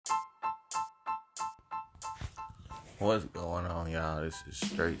What's going on, y'all? This is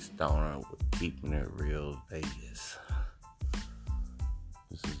Straight Stoner with Keeping It Real Vegas.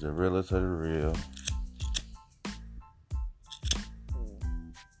 This is the realest of the real.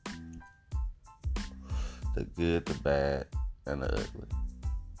 The good, the bad, and the ugly.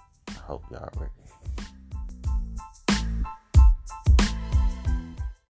 I hope y'all ready.